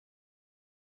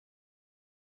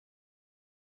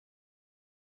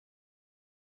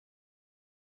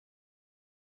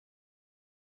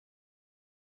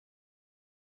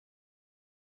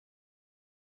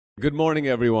Good morning,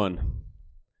 everyone.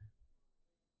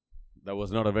 That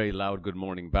was not a very loud good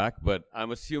morning back, but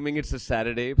I'm assuming it's a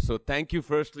Saturday. So thank you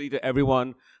firstly to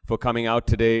everyone for coming out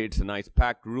today. It's a nice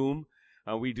packed room.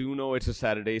 We do know it's a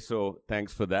Saturday, so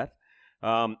thanks for that.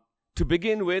 To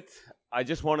begin with, I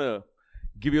just want to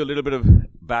give you a little bit of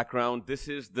background. This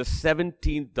is the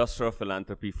 17th Dasra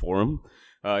Philanthropy Forum.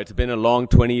 It's been a long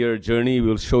 20-year journey.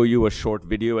 We'll show you a short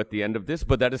video at the end of this,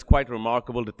 but that is quite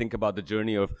remarkable to think about the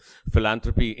journey of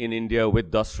philanthropy in India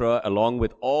with Dasra, along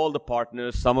with all the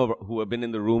partners, some of who have been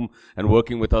in the room and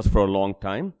working with us for a long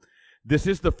time. This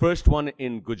is the first one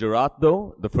in Gujarat,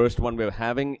 though, the first one we're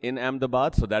having in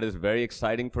Ahmedabad, so that is very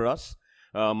exciting for us.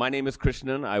 My name is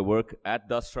Krishnan. I work at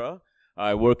Dasra.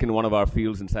 I work in one of our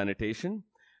fields in sanitation.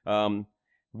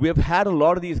 We have had a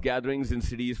lot of these gatherings in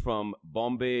cities from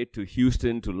Bombay to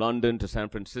Houston to London to San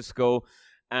Francisco,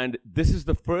 and this is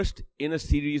the first in a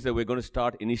series that we're going to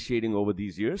start initiating over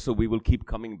these years, so we will keep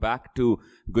coming back to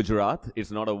Gujarat.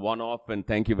 It's not a one-off, and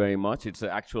thank you very much. It's an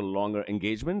actual longer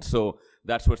engagement, so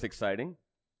that's what's exciting.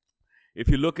 If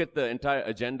you look at the entire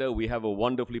agenda, we have a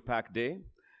wonderfully packed day.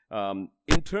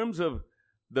 In terms of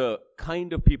the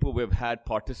kind of people we've had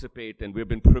participate, and we've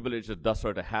been privileged at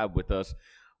Dasra to have with us,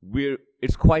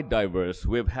 it's quite diverse.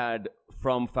 We've had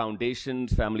from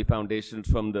foundations, family foundations,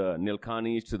 from the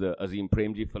Nilkanis to the Azim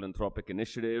Premji Philanthropic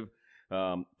Initiative,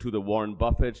 to the Warren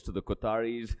Buffetts, to the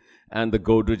Kotaris, and the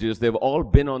Godreges. They've all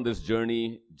been on this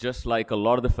journey, just like a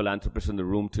lot of the philanthropists in the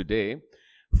room today,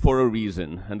 for a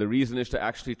reason. And the reason is to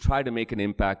actually try to make an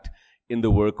impact in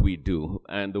the work we do.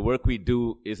 And the work we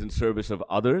do is in service of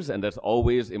others, and that's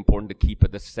always important to keep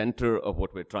at the center of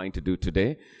what we're trying to do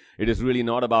today. It is really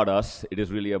not about us. It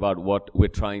is really about what we're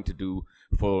trying to do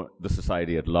for the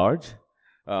society at large.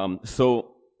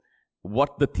 So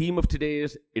what the theme of today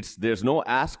is, there's no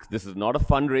ask. This is not a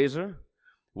fundraiser.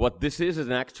 What this is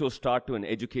an actual start to an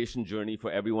education journey for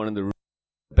everyone in the room.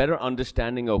 Better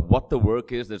understanding of what the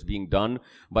work is that's being done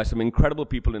by some incredible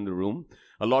people in the room.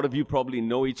 A lot of you probably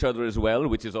know each other as well,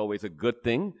 which is always a good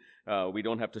thing. We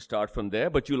don't have to start from there,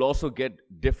 but you'll also get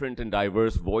different and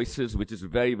diverse voices, which is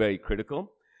very, very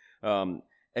critical.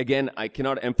 Again, I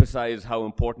cannot emphasize how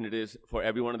important it is for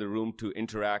everyone in the room to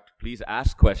interact. Please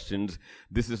ask questions.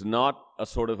 This is not a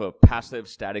sort of a passive,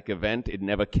 static event. It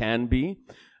never can be,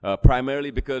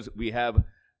 primarily because we have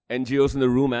NGOs in the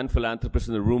room and philanthropists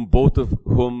in the room, both of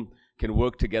whom can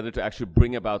work together to actually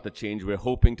bring about the change we're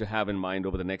hoping to have in mind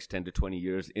over the next 10 to 20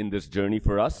 years in this journey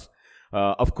for us.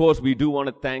 Of course, we do want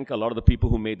to thank a lot of the people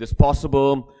who made this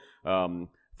possible.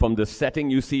 From the setting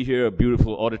you see here, a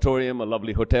beautiful auditorium, a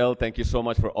lovely hotel. Thank you so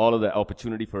much for all of the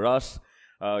opportunity for us.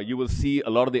 You will see a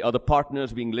lot of the other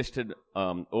partners being listed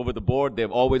over the board.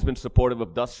 They've always been supportive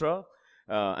of Dasra,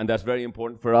 and that's very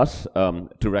important for us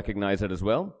to recognize that as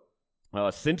well.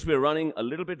 Since we're running a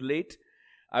little bit late,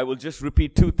 I will just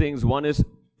repeat two things. One is,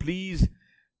 please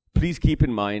keep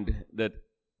in mind that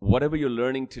whatever you're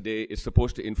learning today is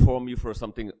supposed to inform you for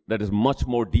something that is much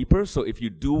more deeper. So if you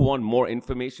do want more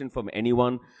information from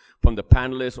anyone, from the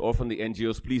panelists or from the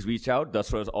NGOs, please reach out.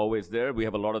 Dasra is always there. We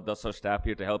have a lot of Dasra staff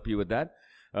here to help you with that.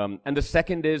 And the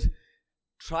second is,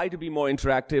 try to be more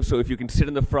interactive. So if you can sit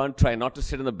in the front, try not to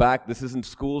sit in the back. This isn't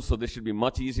school, so this should be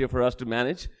much easier for us to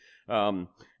manage.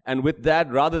 And with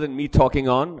that, rather than me talking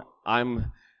on,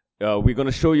 we're going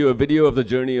to show you a video of the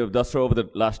journey of Dasra over the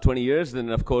last 20 years. Then,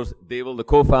 of course, Deval, the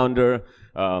co-founder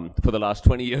for the last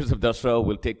 20 years of Dasra,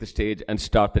 will take the stage and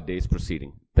start the day's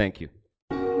proceeding. Thank you.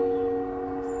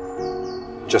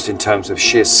 Just in terms of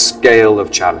sheer scale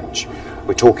of challenge,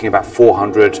 we're talking about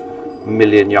 400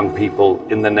 million young people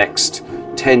in the next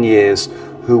 10 years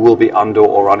who will be under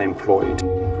or unemployed.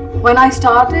 When I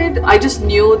started, I just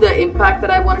knew the impact that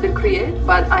I wanted to create,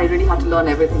 but I really had to learn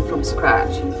everything from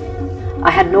scratch. I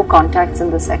had no contacts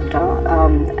in the sector,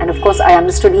 and of course I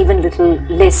understood even little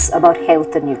less about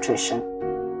health and nutrition.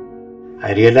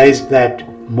 I realized that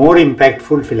more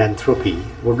impactful philanthropy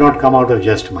would not come out of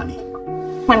just money.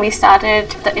 When we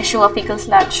started, the issue of fecal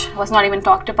sludge was not even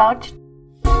talked about.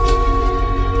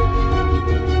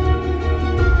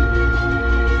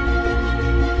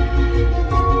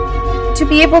 To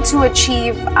be able to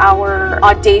achieve our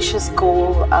audacious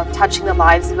goal of touching the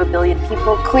lives of 1 billion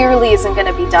people clearly isn't going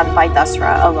to be done by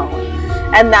Dasra alone.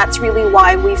 And that's really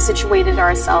why we've situated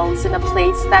ourselves in a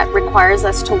place that requires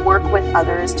us to work with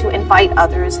others, to invite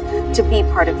others to be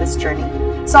part of this journey.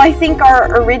 So I think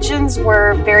our origins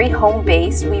were very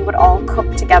home-based. We would all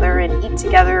cook together and eat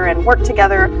together and work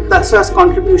together. Dasra's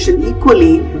contribution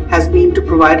equally has been to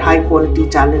provide high-quality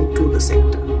talent to the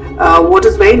sector. What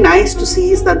is very nice to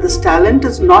see is that this talent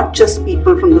is not just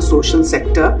people from the social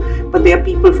sector, but they are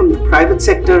people from the private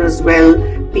sector as well.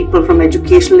 people from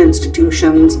educational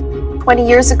institutions. 20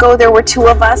 years ago, there were 2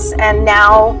 of us, and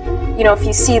now, if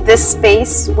you see this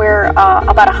space, we're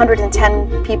about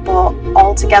 110 people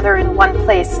all together in one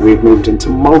place. We've moved into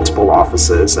multiple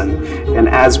offices, and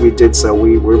as we did so,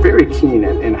 we were very keen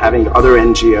in having other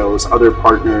NGOs, other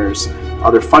partners,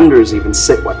 other funders even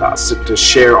sit with us to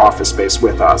share office space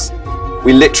with us.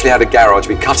 We literally had a garage,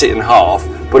 we cut it in half,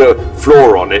 put a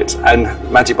floor on it, and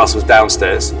Magic Bus was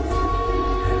downstairs,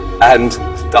 and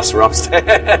Dasra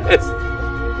upstairs.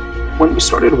 When we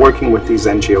started working with these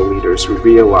NGO leaders, we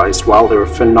realized while they were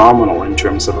phenomenal in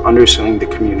terms of understanding the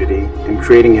community and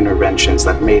creating interventions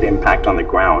that made impact on the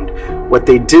ground, what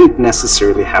they didn't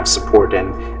necessarily have support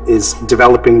in is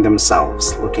developing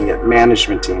themselves, looking at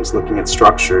management teams, looking at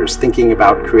structures, thinking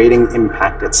about creating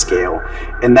impact at scale.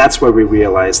 And that's where we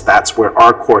realized that's where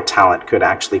our core talent could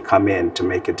actually come in to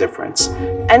make a difference.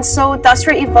 And so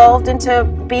Dasra evolved into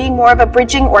being more of a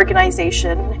bridging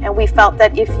organization, and we felt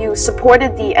that if you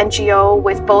supported the NGO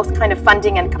with both kind of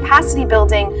funding and capacity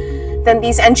building, then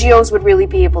these NGOs would really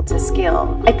be able to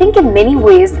scale. I think in many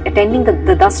ways, attending the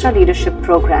Dasra Leadership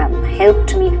Program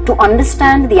helped me to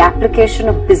understand the application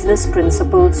of business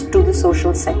principles to the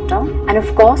social sector, and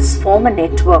of course form a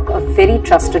network of very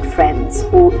trusted friends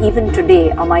who even today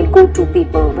are my go-to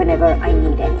people whenever I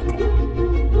need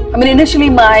anything. I mean, initially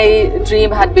my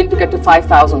dream had been to get to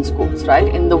 5,000 schools, right,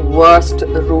 in the worst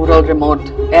rural,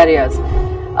 remote areas.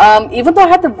 Even though I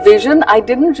had the vision, I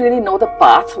didn't really know the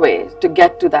pathway to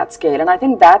get to that scale. And I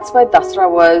think that's why Dasra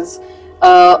was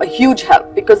a huge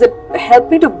help, because it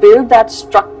helped me to build that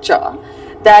structure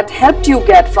that helped you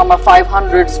get from a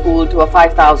 500 school to a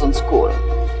 5,000 school.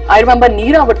 I remember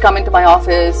Neera would come into my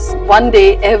office one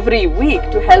day every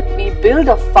week to help me build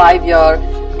a 5-year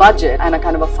budget and a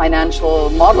kind of a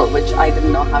financial model, which I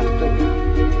didn't know how to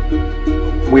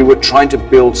do. We were trying to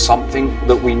build something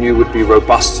that we knew would be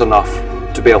robust enough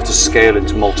to be able to scale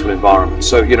into multiple environments.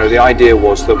 So, the idea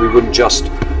was that we wouldn't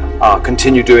just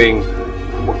continue doing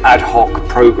ad hoc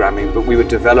programming, but we would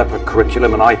develop a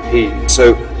curriculum and IP.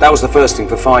 So that was the first thing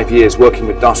for 5 years, working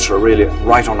with Dasra really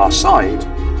right on our side.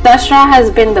 Dasra has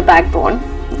been the backbone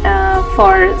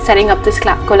for setting up this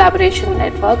collaboration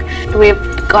network.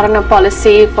 We've gotten a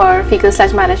policy for fecal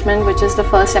sludge management, which is the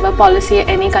first ever policy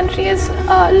any country has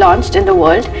launched in the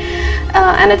world,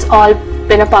 and it's all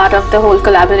been a part of the whole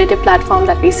collaborative platform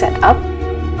that we set up.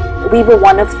 We were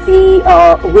one of the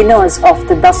winners of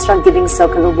the Dasra Giving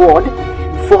Circle Award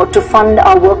to fund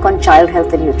our work on child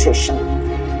health and nutrition.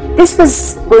 This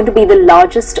was going to be the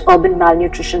largest urban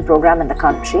malnutrition program in the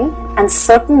country, and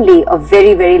certainly a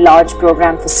very, very large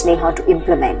program for Sneha to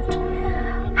implement.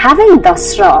 Having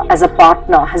Dasra as a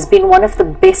partner has been one of the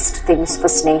best things for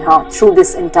Sneha through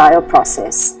this entire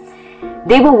process.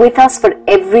 They were with us for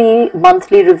every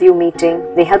monthly review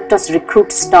meeting. They helped us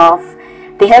recruit staff.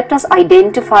 They helped us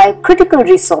identify critical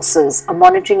resources, a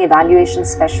monitoring evaluation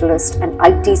specialist, an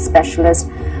IT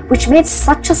specialist, which made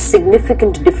such a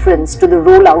significant difference to the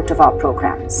rollout of our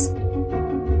programs.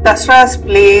 Dasra has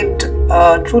played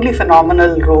a truly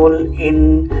phenomenal role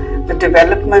in the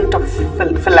development of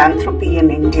philanthropy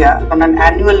in India. On an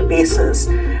annual basis,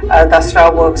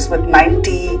 Dasra works with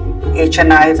 90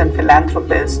 HNIs and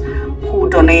philanthropists who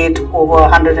donate over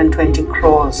 120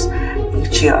 crores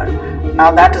each year. Now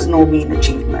that is no mean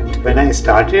achievement. When I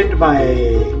started my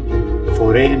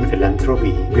foray in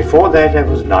philanthropy, before that I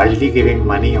was largely giving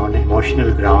money on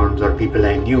emotional grounds or people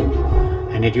I knew,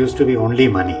 and it used to be only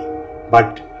money.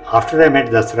 But after I met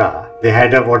Dasra, they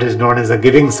had what is known as a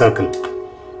giving circle,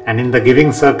 and in the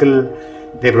giving circle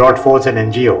they brought forth an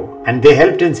NGO, and they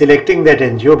helped in selecting that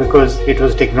NGO because it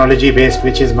was technology based,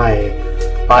 which is my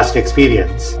past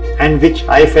experience, and which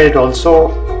I felt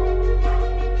also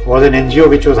was an NGO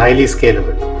which was highly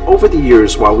scalable. Over the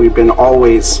years, while we've been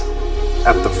always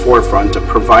at the forefront of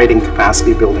providing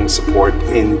capacity building support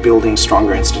in building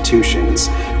stronger institutions,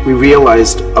 we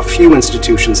realized a few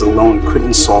institutions alone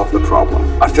couldn't solve the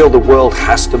problem. I feel the world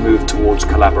has to move towards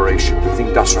collaboration. I think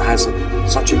Dasra has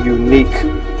such a unique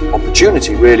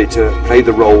opportunity really to play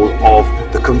the role of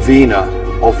the convener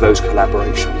of those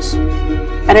collaborations.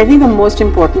 And I think the most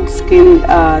important skill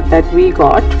that we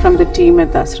got from the team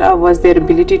at Dasra was their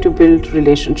ability to build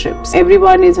relationships.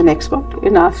 Everyone is an expert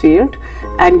in our field,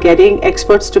 and getting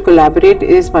experts to collaborate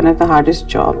is one of the hardest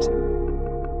jobs.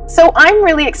 So I'm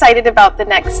really excited about the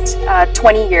next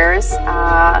 20 years.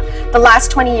 The last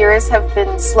 20 years have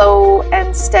been slow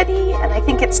and steady, and I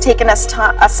think it's taken us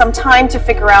some time to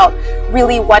figure out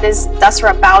really what is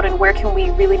Dasra about and where can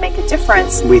we really make a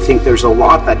difference. We think there's a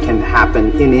lot that can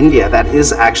happen in India that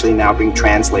is actually now being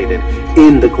translated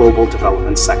in the global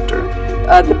development sector.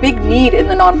 the big need in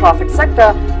the nonprofit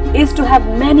sector is to have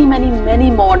many, many,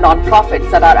 many more nonprofits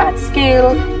that are at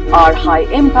scale, are high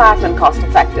impact and cost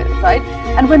effective, right?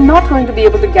 And we're not going to be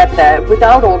able to get there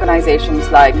without organizations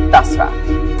like Dasra.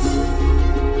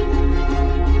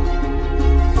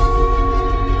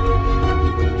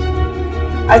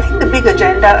 I think the big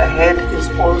agenda ahead is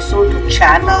also to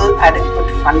channel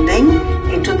adequate funding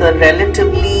into the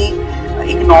relatively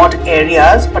ignored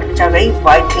areas, but which are very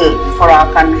vital for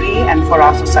our country and for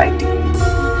our society.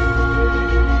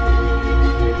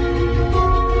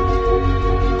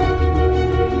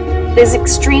 It is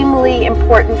extremely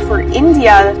important for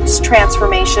India's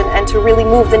transformation and to really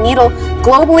move the needle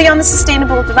globally on the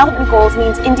Sustainable Development Goals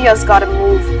means India's got to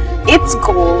move its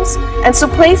goals. And so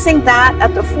placing that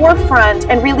at the forefront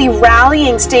and really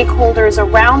rallying stakeholders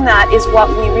around that is what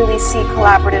we really see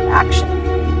collaborative action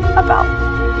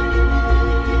about.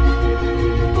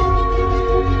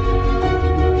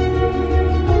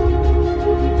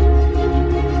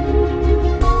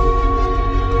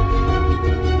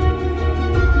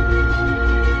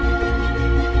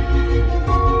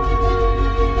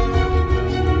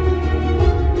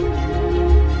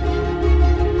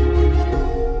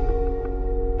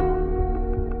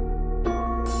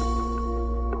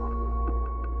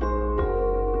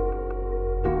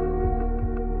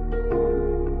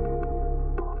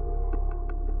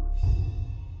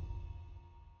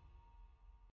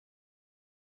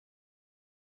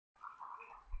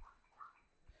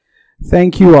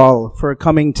 Thank you all for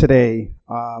coming today.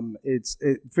 It's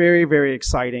very, very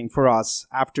exciting for us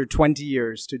after 20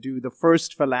 years to do the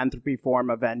first Philanthropy Forum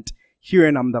event here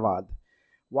in Ahmedabad.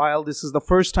 While this is the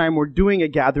first time we're doing a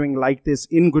gathering like this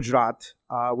in Gujarat,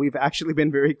 we've actually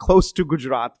been very close to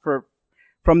Gujarat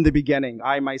from the beginning.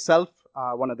 I myself,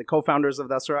 one of the co-founders of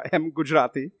Dasra, am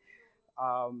Gujarati.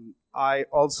 I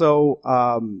also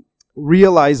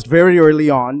realized very early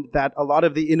on that a lot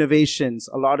of the innovations,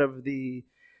 a lot of the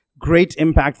great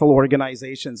impactful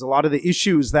organizations, a lot of the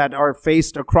issues that are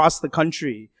faced across the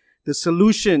country, the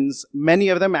solutions, many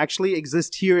of them actually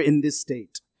exist here in this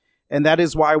state. And that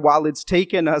is why, while it's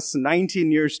taken us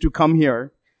 19 years to come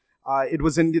here, it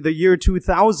was in the year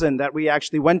 2000 that we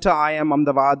actually went to IIM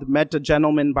Ahmedabad, met a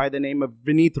gentleman by the name of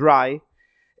Vineet Rai,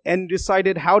 and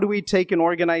decided how do we take an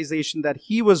organization that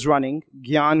he was running,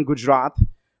 Gyan Gujarat,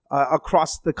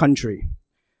 across the country.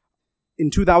 In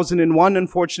 2001,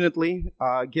 unfortunately,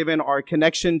 given our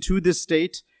connection to this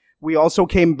state, we also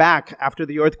came back after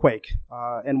the earthquake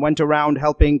and went around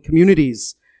helping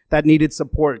communities that needed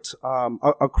support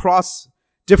across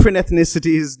different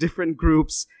ethnicities, different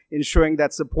groups, ensuring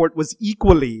that support was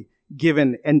equally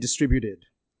given and distributed.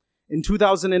 In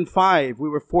 2005, we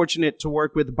were fortunate to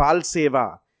work with Bal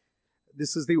Seva.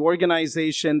 This is the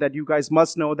organization that you guys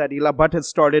must know that Ila Bhatt has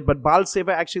started, but Bal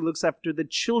Seva actually looks after the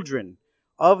children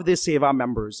of the Seva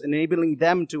members, enabling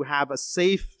them to have a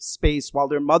safe space while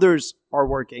their mothers are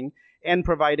working and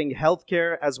providing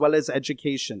healthcare as well as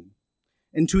education.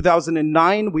 In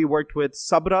 2009, we worked with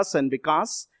Sabras and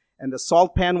Vikas and the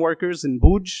salt pan workers in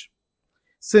Bhuj.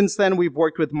 Since then, we've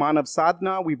worked with Manav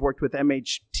Sadhana, we've worked with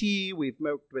MHT, we've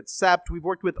worked with SEPT, we've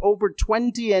worked with over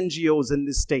 20 NGOs in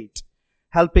this state,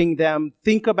 helping them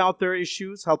think about their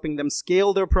issues, helping them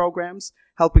scale their programs,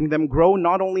 helping them grow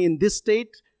not only in this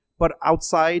state, but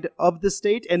outside of the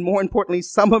state. And more importantly,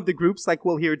 some of the groups, like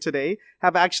we'll hear today,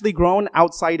 have actually grown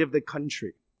outside of the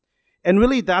country. And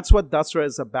really, that's what Dasra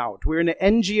is about. We're an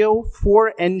NGO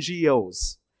for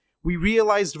NGOs. We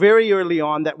realized very early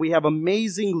on that we have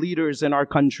amazing leaders in our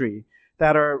country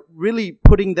that are really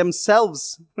putting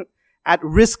themselves at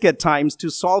risk at times to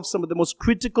solve some of the most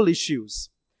critical issues.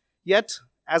 Yet,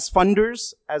 as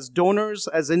funders, as donors,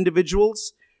 as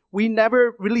individuals, we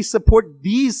never really support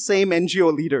these same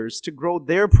NGO leaders to grow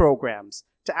their programs,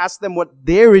 to ask them what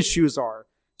their issues are,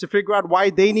 to figure out why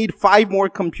they need 5 more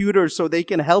computers so they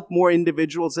can help more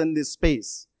individuals in this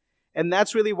space. And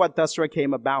that's really what Dasra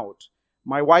came about.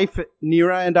 My wife,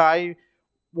 Neera, and I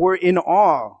were in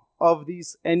awe of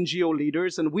these NGO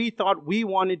leaders, and we thought we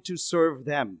wanted to serve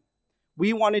them.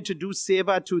 We wanted to do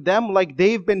seva to them like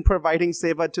they've been providing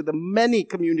seva to the many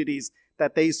communities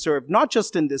that they serve, not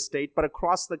just in this state, but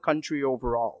across the country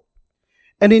overall.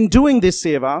 And in doing this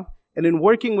seva, and in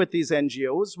working with these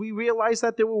NGOs, we realized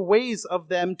that there were ways of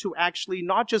them to actually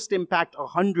not just impact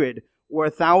 100 or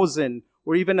 1,000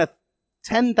 or even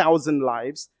 10,000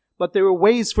 lives, but there were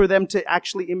ways for them to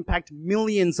actually impact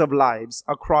millions of lives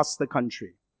across the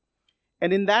country.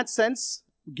 And in that sense,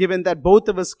 given that both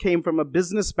of us came from a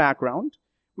business background,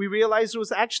 we realized it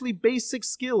was actually basic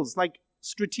skills like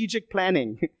strategic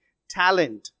planning,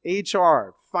 talent,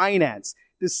 HR, finance,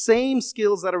 the same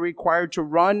skills that are required to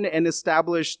run and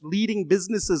establish leading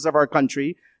businesses of our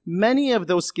country, many of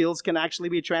those skills can actually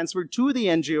be transferred to the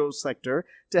NGO sector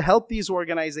to help these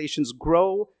organizations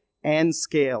grow and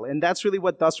scale. And that's really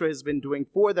what Dasra has been doing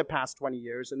for the past 20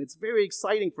 years. And it's very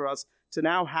exciting for us to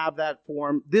now have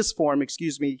this forum,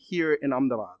 here in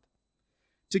Ahmedabad.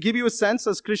 To give you a sense,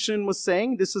 as Krishnan was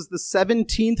saying, this is the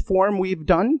 17th forum we've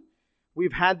done.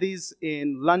 We've had these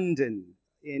in London,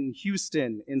 in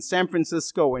Houston, in San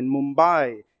Francisco, in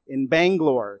Mumbai, in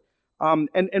Bangalore.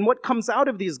 And what comes out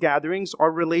of these gatherings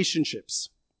are relationships.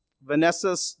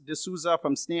 Vanessa D'Souza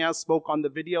from SNEA spoke on the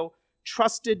video,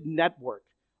 trusted network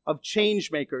of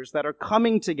change makers that are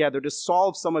coming together to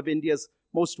solve some of India's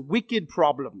most wicked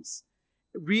problems,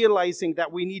 realizing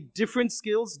that we need different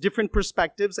skills, different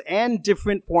perspectives, and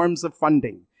different forms of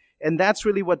funding. And that's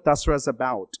really what Dasra is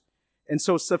about. And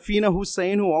so Safina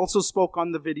Hussain, who also spoke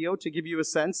on the video, to give you a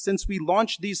sense, since we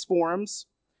launched these forums,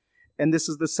 and this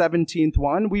is the 17th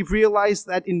one, we've realized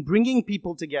that in bringing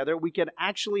people together, we can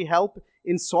actually help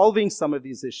in solving some of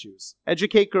these issues.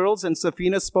 Educate Girls and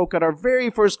Safina spoke at our very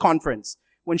first conference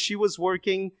when she was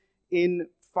working in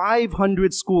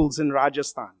 500 schools in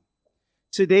Rajasthan.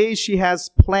 Today, she has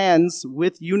plans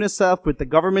with UNICEF, with the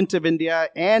government of India,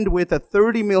 and with a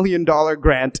 $30 million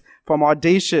grant from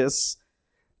Audacious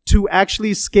to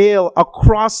actually scale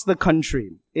across the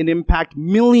country and impact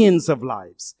millions of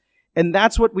lives. And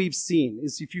that's what we've seen,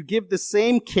 is if you give the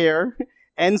same care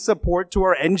and support to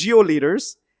our NGO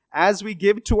leaders as we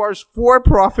give to our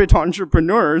for-profit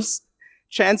entrepreneurs,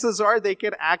 chances are they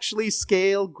can actually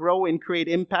scale, grow, and create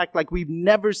impact like we've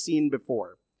never seen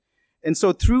before. And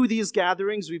so through these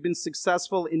gatherings, we've been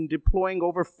successful in deploying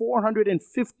over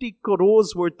 450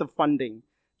 crores worth of funding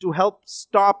to help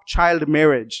stop child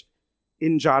marriage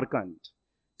in Jharkhand,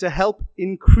 to help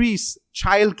increase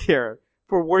childcare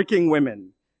for working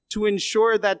women, to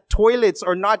ensure that toilets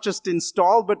are not just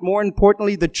installed, but more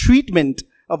importantly, the treatment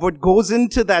of what goes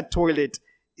into that toilet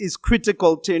is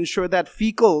critical to ensure that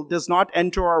fecal does not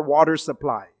enter our water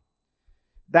supply.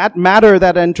 That matter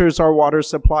that enters our water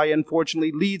supply,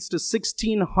 unfortunately, leads to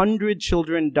 1,600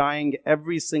 children dying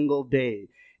every single day.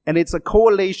 And it's a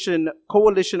coalition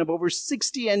of over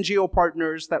 60 NGO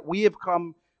partners that we have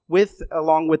come with,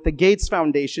 along with the Gates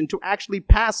Foundation, to actually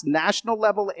pass national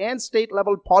level and state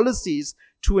level policies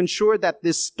to ensure that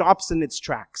this stops in its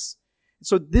tracks.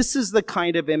 So this is the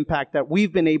kind of impact that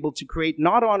we've been able to create,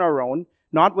 not on our own,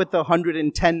 not with the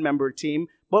 110-member team,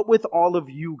 but with all of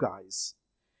you guys.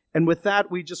 And with that,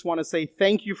 we just want to say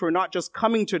thank you for not just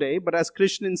coming today, but as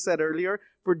Krishnan said earlier,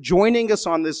 for joining us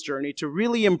on this journey to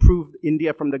really improve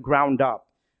India from the ground up.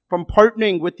 From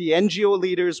partnering with the NGO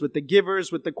leaders, with the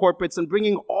givers, with the corporates, and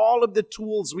bringing all of the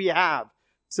tools we have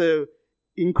to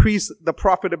increase the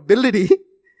profitability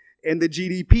and the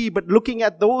GDP, but looking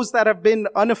at those that have been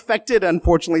unaffected,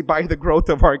 unfortunately, by the growth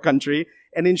of our country,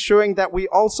 and ensuring that we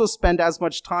also spend as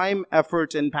much time,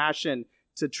 effort, and passion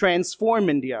to transform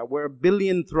India, where 1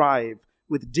 billion thrive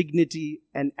with dignity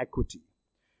and equity.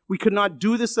 We could not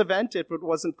do this event if it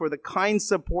wasn't for the kind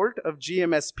support of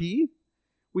GMSP.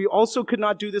 We also could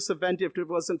not do this event if it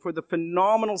wasn't for the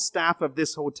phenomenal staff of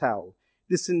this hotel.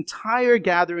 This entire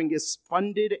gathering is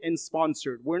funded and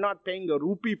sponsored. We're not paying a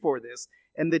rupee for this.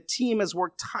 And the team has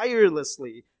worked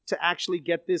tirelessly to actually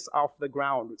get this off the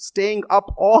ground, staying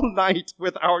up all night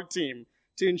with our team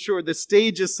to ensure the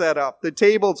stage is set up, the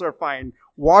tables are fine,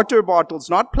 water bottles,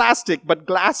 not plastic, but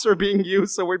glass are being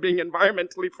used, so we're being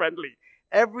environmentally friendly.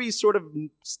 Every sort of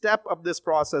step of this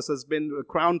process has been the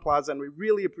Crown Plaza, and we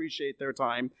really appreciate their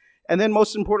time. And then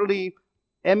most importantly,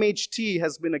 MHT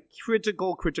has been a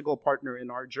critical partner in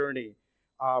our journey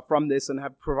from this, and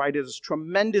have provided us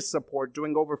tremendous support,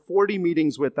 doing over 40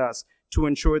 meetings with us to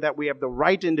ensure that we have the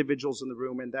right individuals in the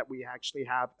room and that we actually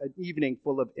have an evening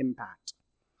full of impact.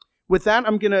 With that,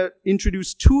 I'm going to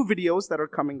introduce 2 videos that are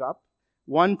coming up.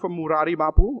 One from Murari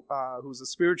Bapu, who's a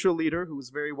spiritual leader who's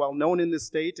very well known in this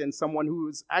state, and someone who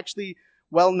is actually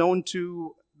well known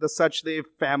to the Sachdev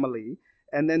family.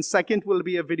 And then second will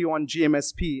be a video on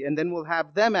GMSP, and then we'll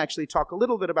have them actually talk a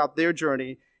little bit about their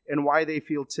journey and why they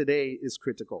feel today is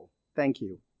critical. Thank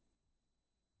you.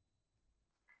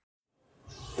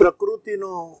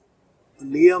 પ્રકૃતિનો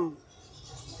નિયમ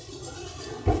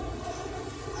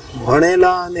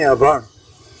ભણેલા અને અભણ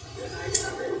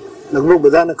લગભગ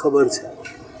બધાને ખબર છે.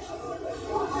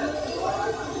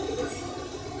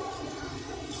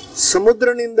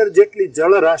 સમુદ્રની અંદર જેટલી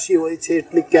જળ રાશિ હોય છે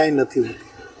એટલી ક્યાંય નથી હોતી.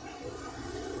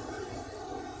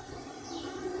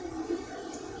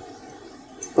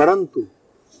 પરંતુ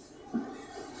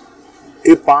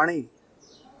એ પાણી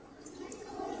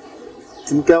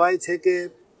એમ કહેવાય છે કે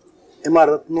એમાં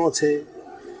રત્નો છે,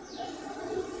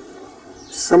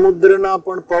 સમુદ્રના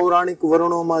પણ પૌરાણિક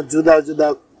વર્ણોમાં જુદા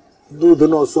જુદા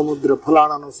દૂધનો સમુદ્ર,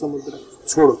 ફલાણાનો સમુદ્ર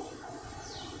છોડો,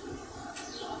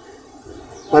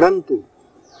 પરંતુ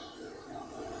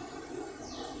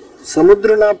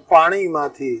સમુદ્રના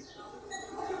પાણીમાંથી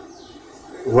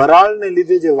વરાળને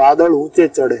લીધે જે વાદળ ઊંચે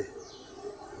ચડે,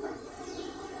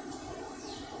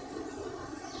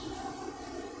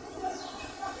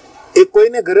 એ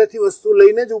કોઈને ઘરેથી વસ્તુ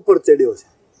લઈને જ ઉપર ચડ્યો છે.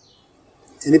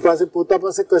 એની પાસે પોતા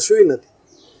પાસે કશુંય નથી.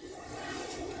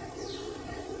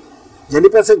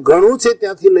 જેની પાસે ઘણું છે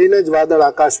ત્યાંથી લઈને જ વાદળ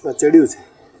આકાશમાં ચડ્યું છે.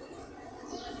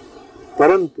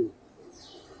 પરંતુ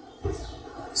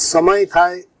સમય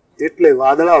થાય એટલે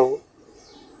વાદળાઓ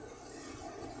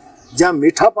જ્યાં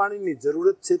મીઠા પાણીની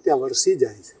જરૂરત છે ત્યાં વરસી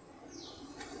જાય છે.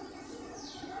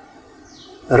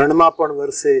 રણમાં પણ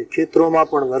વરસે, ખેતરોમાં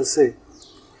પણ વરસે,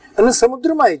 અને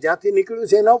સમુદ્રમાં જ્યાંથી નીકળ્યું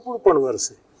છે એના ઉપર પણ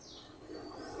વરસે.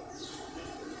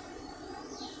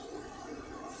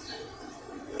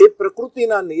 એ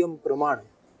પ્રકૃતિના નિયમ પ્રમાણે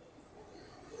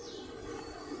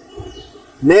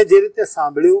મેં જે રીતે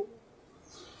સાંભળ્યું,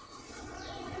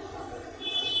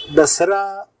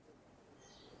 દસરા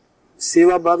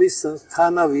સેવાભાવી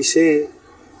સંસ્થાના વિશે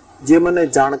જે મને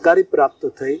જાણકારી પ્રાપ્ત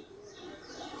થઈ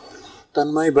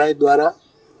તન્મયભાઈ દ્વારા,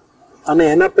 અને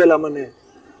એના પહેલા મને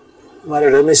મારે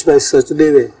રમેશભાઈ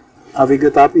સચદેવે આ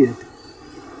વિગત આપી હતી.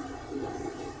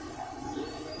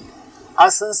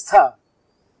 આ સંસ્થા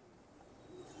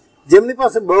જેમની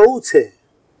પાસે બહુ છે,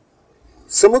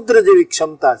 સમુદ્ર જેવી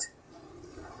ક્ષમતા છે,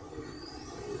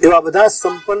 એવા બધા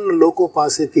સંપન્ન લોકો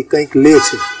પાસેથી કંઈક લે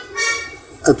છે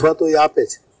અથવા તો એ આપે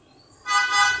છે.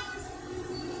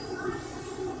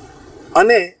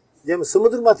 અને જેમ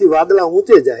સમુદ્રમાંથી વાદળા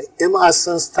ઊંચે જાય એમ આ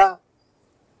સંસ્થા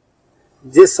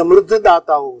જે સમૃદ્ધ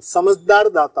દાતાઓ, સમજદાર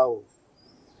દાતાઓ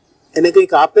એને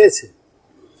કંઈક આપે છે.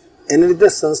 એને લીધે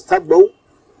સંસ્થા બહુ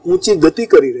ઊંચી ગતિ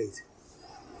કરી રહી છે.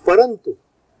 પરંતુ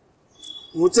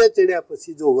ઊંચે ચડ્યા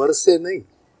પછી જો વરસે નહીં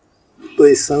તો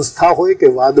એ સંસ્થા હોય કે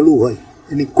વાદળું હોય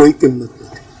એની કોઈ કિંમત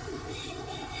નથી.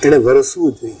 એને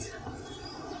વરસવું જોઈએ.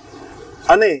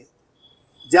 અને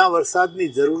જ્યાં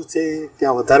વરસાદની જરૂર છે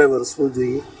ત્યાં વધારે વરસવું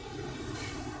જોઈએ.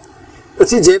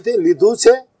 પછી જે તે લીધું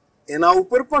છે એના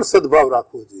ઉપર પણ સદભાવ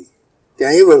રાખવો જોઈએ.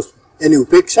 ત્યાં એ વરસવું, એની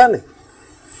ઉપેક્ષા નહીં.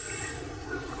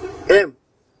 એમ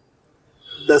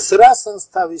દસરા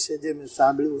સંસ્થા વિશે જે મેં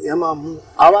સાંભળ્યું એમાં હું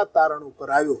આવા તારણ ઉપર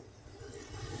આવ્યો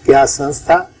કે આ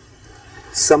સંસ્થા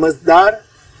સમજદાર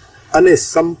અને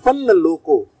સંપન્ન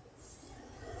લોકો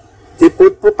જે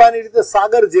પોતપોતાની રીતે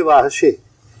સાગર જેવા હશે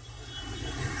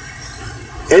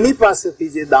એની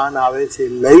પાસેથી જે દાન આવે છે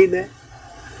લઈને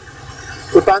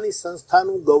પોતાની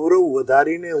સંસ્થાનું ગૌરવ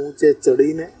વધારીને ઊંચે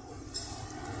ચડીને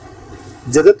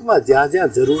જગતમાં જ્યાં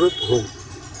જ્યાં જરૂરત હોય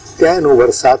ત્યાં એનો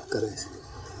વરસાદ કરે છે.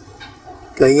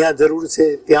 કે અહીંયા જરૂર છે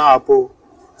ત્યાં આપો,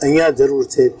 અહીંયા જરૂર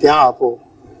છે ત્યાં આપો,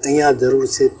 અહીંયા જરૂર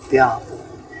છે ત્યાં આપો.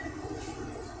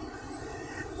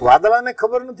 વાદળાને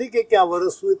ખબર નથી કે ક્યાં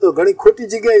વરસવું, તો ઘણી ખોટી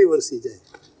જગ્યાએ વરસી જાય,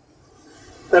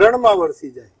 રણમાં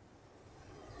વરસી જાય,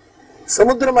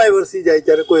 સમુદ્રમાં વરસી જાય,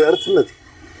 ત્યારે કોઈ અર્થ નથી.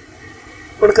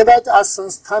 પણ કદાચ આ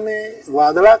સંસ્થાને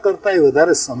વાદળા કરતા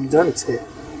વધારે સમજણ છે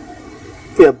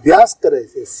કે અભ્યાસ કરે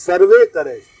છે, સર્વે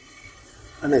કરે છે,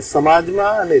 અને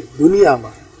સમાજમાં અને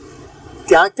દુનિયામાં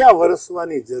ક્યાં ક્યાં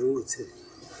વરસવાની જરૂર છે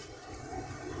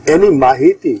એની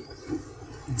માહિતી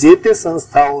જે તે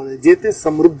સંસ્થાઓને, જે તે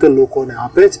સમૃદ્ધ લોકોને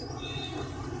આપે છે.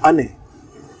 અને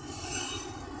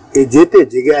એ જે તે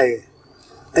જગ્યાએ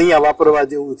અહીંયા વાપરવા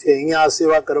જેવું છે, અહીંયા આ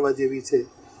સેવા કરવા જેવી છે,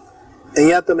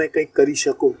 અહીંયા તમે કંઈક કરી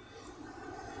શકો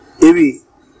એવી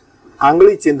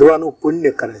આંગળી ચીંધવાનું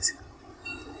પુણ્ય કરે છે.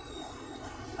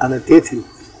 અને તેથી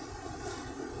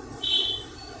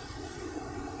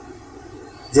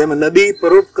જેમ નદી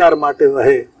પરોપકાર માટે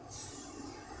વહે,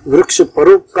 વૃક્ષ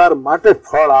પરોપકાર માટે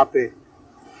ફળ આપે,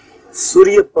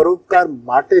 સૂર્ય પરોપકાર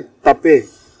માટે તપે,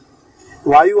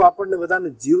 વાયુ આપણને બધાને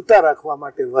જીવતા રાખવા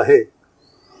માટે વહે,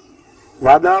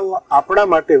 વાદળાઓ આપણા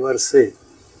માટે વરસે,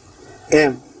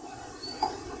 એમ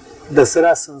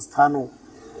દસરા સંસ્થાનું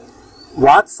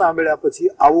વાત સાંભળ્યા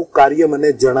પછી આવું કાર્ય મને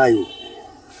જણાયું.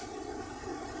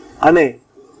 અને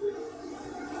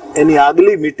એની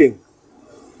આગલી મીટિંગ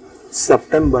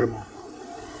સપ્ટેમ્બરમાં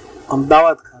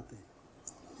અમદાવાદ ખાતે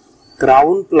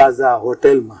ક્રાઉન પ્લાઝા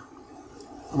હોટેલમાં,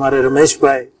 અમારે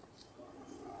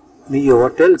રમેશભાઈની એ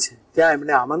હોટેલ છે, ત્યાં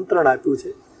એમને આમંત્રણ આપ્યું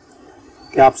છે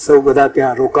કે આપ સૌ બધા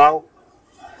ત્યાં રોકાઓ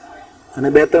અને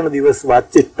 2-3 દિવસ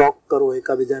વાતચીત, ટોક કરો,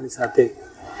 એકાબીજાની સાથે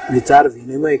વિચાર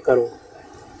વિનિમય કરો.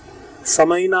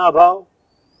 સમયના અભાવ,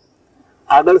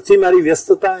 આગળથી મારી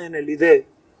વ્યસ્તતા એને લીધે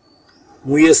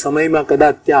હું એ સમયમાં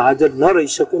કદાચ ત્યાં હાજર ન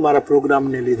રહી શકું મારા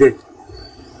પ્રોગ્રામને લીધે.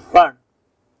 પણ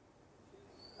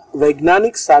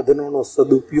વૈજ્ઞાનિક સાધનોનો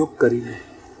સદુપયોગ કરીને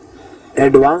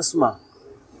એડવાન્સમાં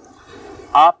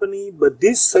આપની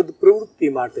બધી જ સદપ્રવૃત્તિ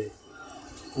માટે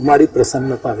હું મારી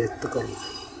પ્રસન્નતા વ્યક્ત કરું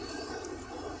છું,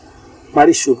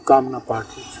 મારી શુભકામના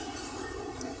પાઠવું છું.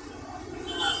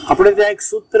 આપણે ત્યાં એક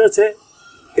સૂત્ર છે,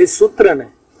 એ સૂત્રને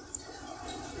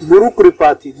ગુરુ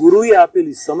કૃપાથી, ગુરુએ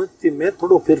આપેલી સમજથી મેં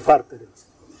થોડો ફેરફાર કર્યો છે.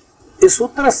 એ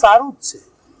સૂત્ર સારું જ છે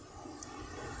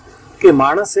કે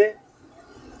માણસે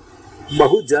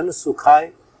બહુજન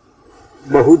સુખાય,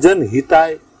 બહુજન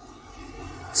હિતાય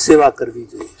સેવા કરવી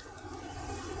જોઈએ.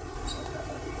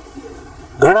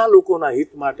 ઘણા લોકોના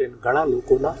હિત માટે, ઘણા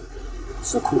લોકોના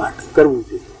સુખ માટે કરવું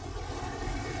જોઈએ.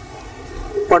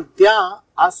 પણ ત્યાં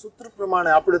આ સૂત્ર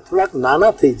પ્રમાણે આપણે થોડાક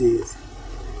નાના થઈ જઈએ છીએ.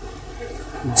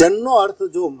 જનનો અર્થ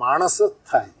જો માણસ જ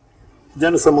થાય,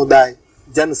 જન સમુદાય,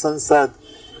 જન સંસદ,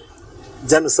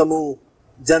 જન સમૂહ,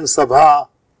 જનસભા,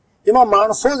 એમાં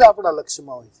માણસો જ આપણા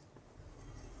લક્ષ્યમાં હોય છે.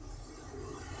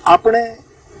 આપણે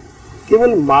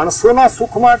કેવલ માણસોના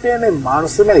સુખ માટે અને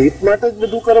માણસોના હિત માટે જ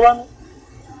બધું કરવાનું.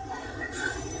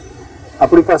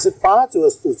 આપણી પાસે 5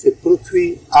 વસ્તુ છે: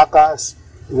 પૃથ્વી, આકાશ,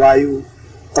 વાયુ,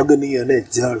 અગ્નિ અને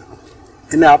જળ.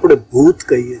 એને આપણે ભૂત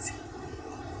કહીએ છીએ.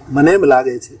 મને એમ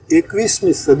લાગે છે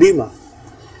 21મી સદીમાં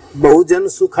બહુજન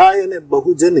સુખાય અને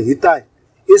બહુજન હિતાય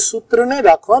એ સૂત્રને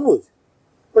રાખવાનું જ,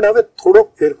 પણ હવે થોડોક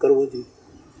ફેર કરવો જોઈએ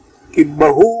કે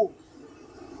બહુ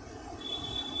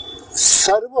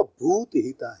સર્વભૂત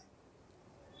હિતાય.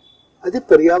 આજે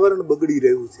પર્યાવરણ બગડી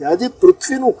રહ્યું છે, આજે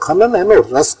પૃથ્વીનું ખનન, એનો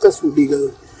રસકસ ઉડી ગયો,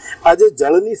 આજે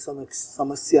જળની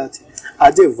સમસ્યા છે,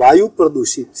 આજે વાયુ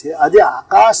પ્રદૂષિત છે, આજે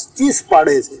આકાશ ચીસ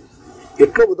પાડે છે.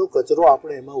 એટલો બધો કચરો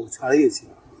આપણે એમાં ઉછાળીએ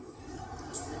છીએ.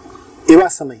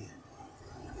 એવા સમયે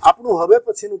આપણું હવે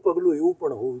પછીનું પગલું એવું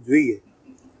પણ હોવું જોઈએ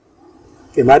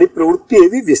કે મારી પ્રવૃત્તિ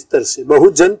એવી વિસ્તરશે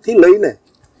બહુજનથી લઈને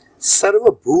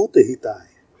સર્વભૂત હિતાય,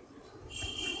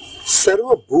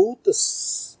 સર્વભૂત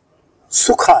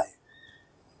સુખાય.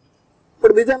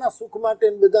 પણ બીજાના સુખ માટે,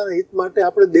 બીજાના હિત માટે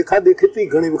આપણે દેખાદેખીથી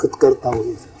ઘણી વખત કરતા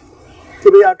હોઈએ છીએ કે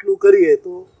ભાઈ આટલું કરીએ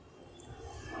તો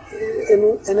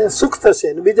એને સુખ થશે,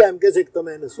 અને બીજા એમ કહે છે કે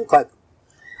તમે એને સુખ આપ્યું.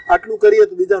 આટલું કરીએ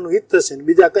તો બીજાનું હિત થશે, ને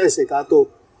બીજા કહે છે કે આ તો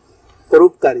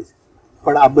પરોપકારી છે.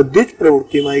 પણ આ બધી જ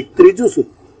પ્રવૃત્તિમાં એક ત્રીજું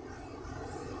સૂત્ર,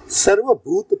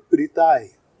 સર્વભૂત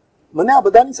પ્રીતાય. મને આ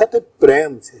બધાની સાથે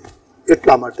પ્રેમ છે,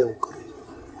 એટલા માટે હું કરું.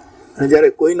 અને જ્યારે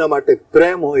કોઈના માટે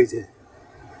પ્રેમ હોય છે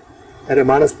ત્યારે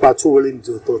માણસ પાછું વળીને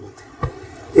જોતો નથી.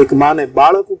 એક માને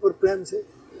બાળક ઉપર પ્રેમ છે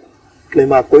એટલે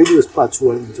માં કોઈ દિવસ પાછું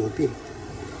વળીને જોતી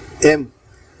નથી. એમ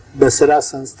દસરા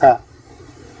સંસ્થા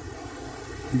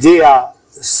જે આ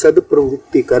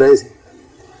સદપ્રવૃત્તિ કરે છે,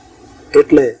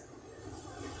 એટલે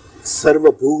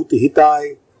સર્વભૂત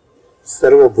હિતાય,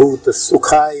 સર્વભૂત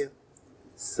સુખાય,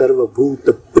 સર્વભૂત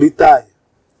પ્રીતાય,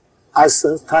 આ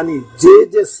સંસ્થાની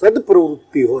જે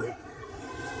સદપ્રવૃત્તિ હોય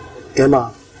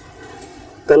એમાં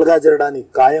તલગાજરડાની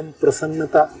કાયમ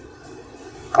પ્રસન્નતા,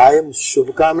 કાયમ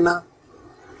શુભકામના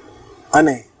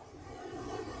અને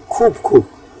ખૂબ ખૂબ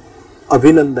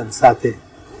અભિનંદન સાથે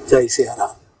જય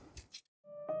Siyaram.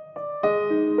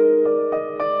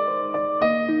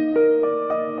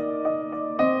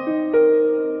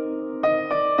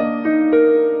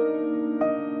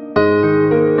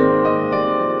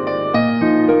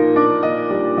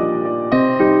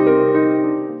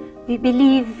 We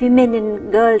believe women and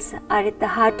girls are at the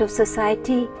heart of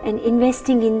society, and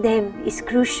investing in them is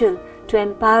crucial to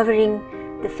empowering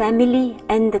the family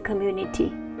and the community.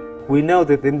 We know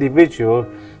that individuals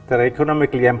that are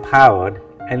economically empowered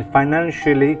and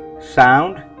financially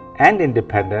sound and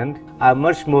independent are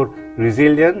much more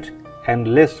resilient and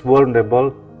less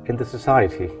vulnerable in the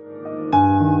society.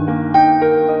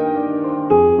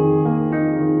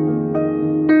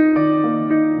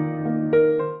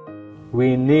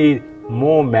 We need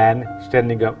more men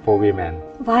standing up for women.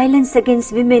 Violence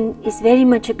against women is very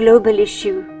much a global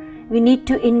issue. We need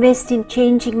to invest in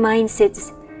changing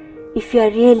mindsets if we are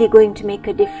really going to make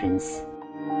a difference.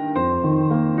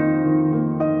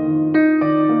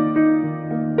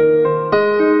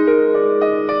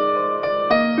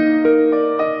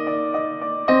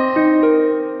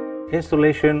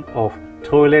 Installation of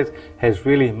toilets has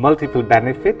really multiple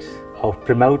benefits of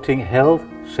promoting health,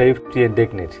 safety and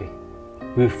dignity.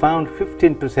 We found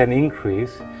 15%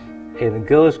 increase in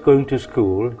girls going to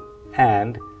school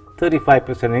and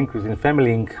 35% increase in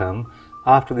family income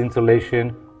after the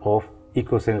installation of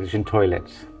eco-sanitation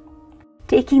toilets.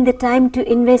 Taking the time to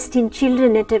invest in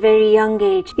children at a very young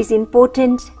age is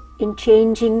important in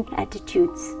changing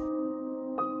attitudes.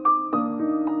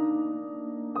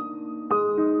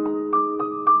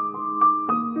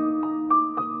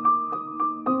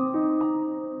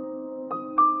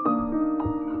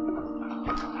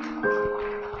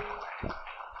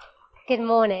 Good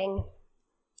morning.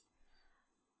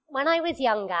 When I was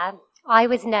younger, I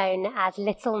was known as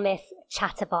Little Miss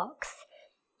Chatterbox.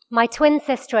 My twin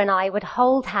sister and I would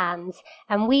hold hands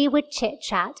and we would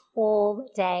chit-chat all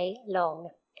day long.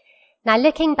 Now,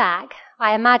 looking back,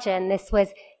 I imagine this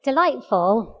was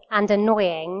delightful and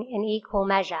annoying in equal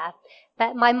measure,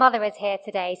 but my mother is here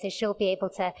today, so she'll be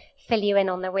able to fill you in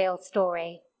on the real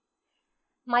story.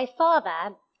 My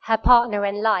father, her partner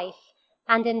in life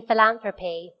and in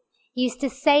philanthropy, used to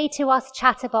say to us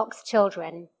chatterbox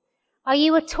children, "Are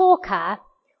you a talker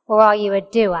or are you a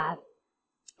doer?"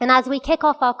 And as we kick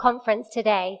off our conference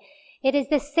today, it is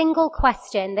this single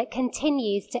question that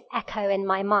continues to echo in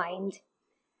my mind.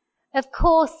 Of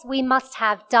course, we must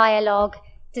have dialogue,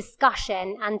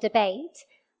 discussion, and debate,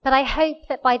 but I hope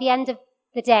that by the end of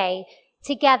the day,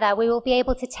 together we will be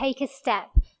able to take a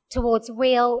step towards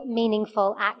real,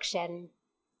 meaningful action.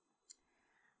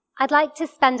 I'd like to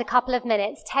spend a couple of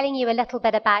minutes telling you a little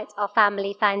bit about our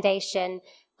family foundation,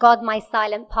 God My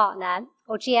Silent Partner,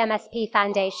 or GMSP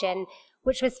Foundation,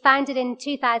 which was founded in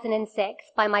 2006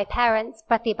 by my parents,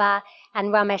 Pratibha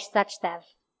and Ramesh Sachdev.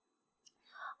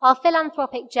 Our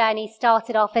philanthropic journey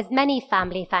started off as many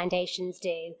family foundations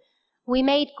do. We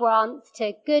made grants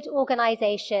to good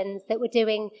organizations that were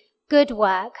doing good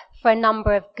work for a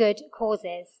number of good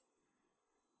causes.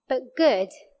 But good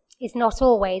is not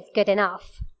always good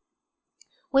enough.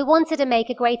 We wanted to make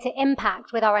a greater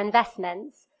impact with our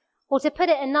investments, or to put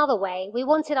it another way, we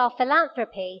wanted our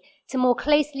philanthropy to more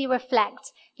closely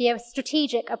reflect the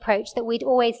strategic approach that we'd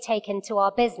always taken to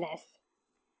our business.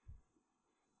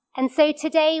 And so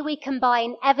today we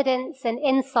combine evidence and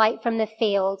insight from the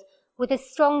field with a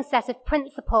strong set of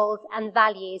principles and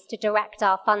values to direct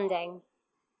our funding.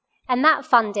 And that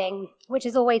funding, which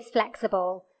is always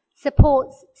flexible,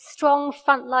 supports strong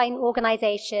frontline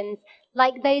organizations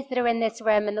like those that are in this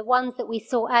room and the ones that we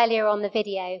saw earlier on the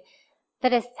video,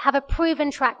 that have a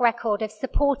proven track record of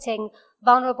supporting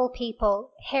vulnerable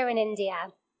people here in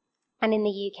India and in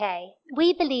the UK.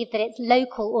 We believe that it's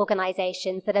local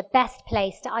organizations that are best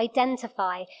placed to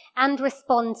identify and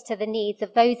respond to the needs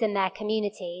of those in their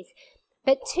communities.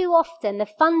 But too often, the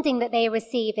funding that they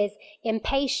receive is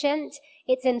impatient,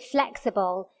 it's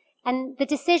inflexible, and the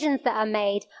decisions that are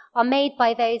made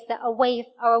by those that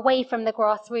are away from the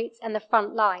grassroots and the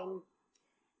front line.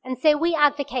 And so we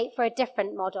advocate for a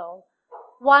different model,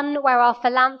 one where our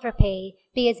philanthropy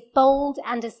be as bold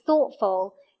and as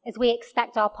thoughtful as we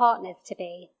expect our partners to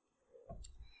be.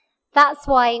 That's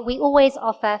why we always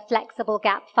offer flexible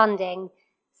gap funding,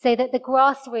 so that the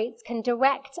grassroots can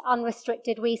direct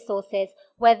unrestricted resources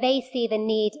where they see the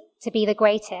need to be the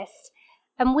greatest.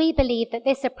 And we believe that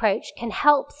this approach can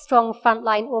help strong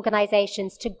frontline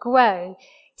organizations to grow,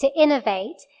 to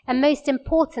innovate, and most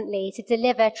importantly, to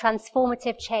deliver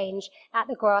transformative change at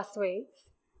the grassroots.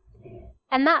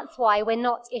 And that's why we're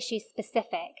not issue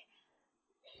specific.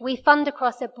 We fund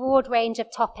across a broad range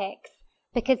of topics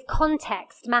because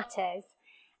context matters,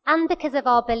 and because of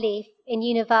our belief in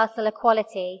universal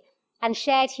equality and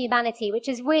shared humanity, which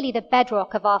is really the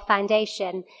bedrock of our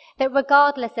foundation, that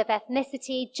regardless of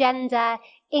ethnicity, gender,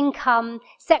 income,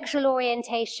 sexual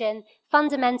orientation,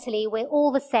 fundamentally we're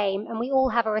all the same and we all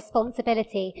have a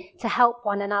responsibility to help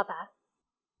one another.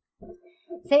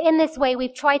 So in this way,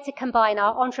 we've tried to combine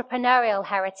our entrepreneurial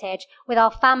heritage with our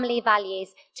family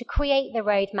values to create the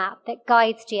roadmap that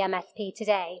guides GMSP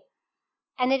today.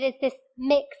 And it is this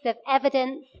mix of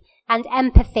evidence and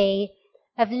empathy,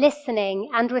 of listening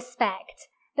and respect,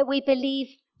 that we believe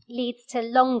leads to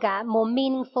longer, more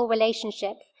meaningful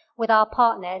relationships with our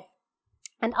partners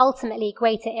and ultimately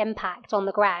greater impact on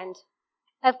the ground.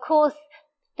 Of course,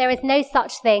 there is no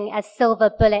such thing as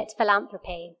silver bullet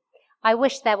philanthropy. I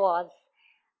wish there was.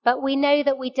 But we know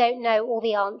that we don't know all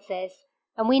the answers,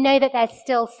 and we know that there's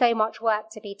still so much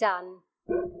work to be done.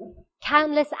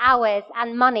 Countless hours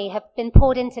and money have been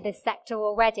poured into this sector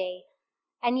already,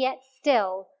 and yet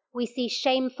still we see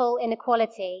shameful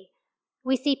inequality.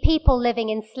 We see people living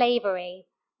in slavery.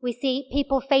 We see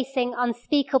people facing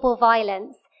unspeakable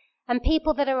violence, and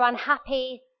people that are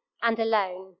unhappy and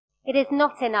alone. It is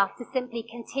not enough to simply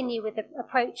continue with the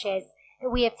approaches that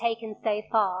we have taken so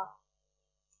far.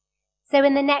 So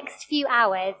in the next few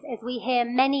hours, as we hear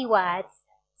many words,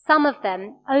 some of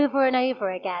them over and over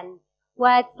again,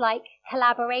 words like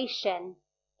collaboration,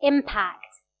 impact,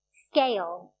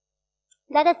 scale,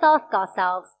 let us ask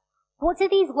ourselves, what do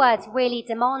these words really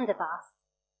demand of us?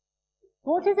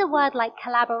 What does a word like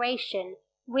collaboration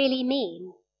really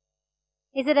mean?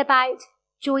 Is it about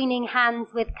joining hands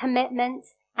with commitment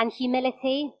and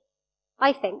humility?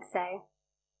 I think so.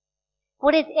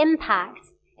 What is impact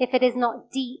if it is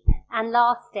not deep and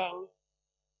lasting?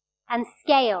 and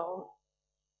scale.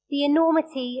 The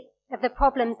enormity of the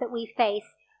problems that we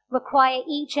face require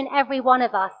each and every one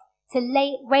of us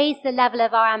to raise the level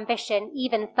of our ambition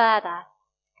even further.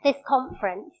 This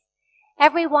conference,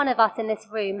 every one of us in this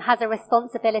room has a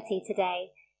responsibility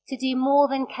today to do more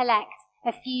than collect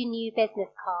a few new business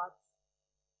cards.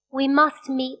 We must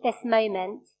meet this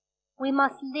moment. We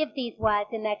must live these words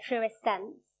in their truest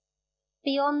sense.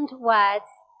 Beyond words,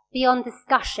 beyond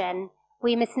discussion,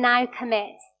 we must now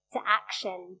commit to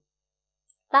action.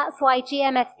 That's why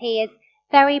GMSP is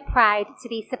very proud to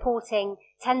be supporting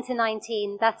 10 to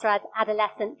 19 Dasra's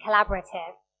Adolescent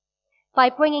Collaborative by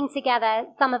bringing together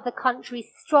some of the country's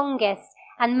strongest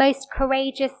and most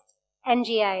courageous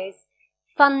NGOs,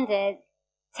 funders,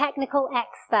 technical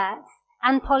experts,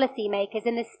 and policymakers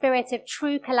in the spirit of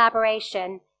true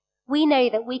collaboration. We know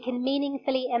that we can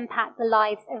meaningfully impact the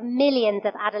lives of millions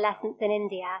of adolescents in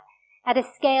India at a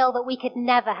scale that we could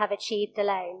never have achieved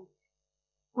alone.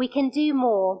 We can do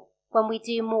more when we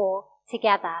do more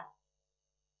together.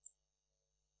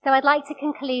 So I'd like to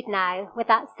conclude now with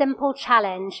that simple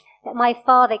challenge that my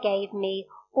father gave me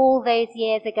all those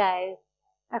years ago,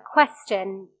 a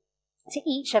question to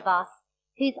each of us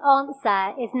whose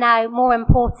answer is now more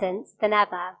important than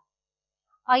ever.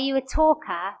 Are you a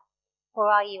talker or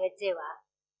are you a doer?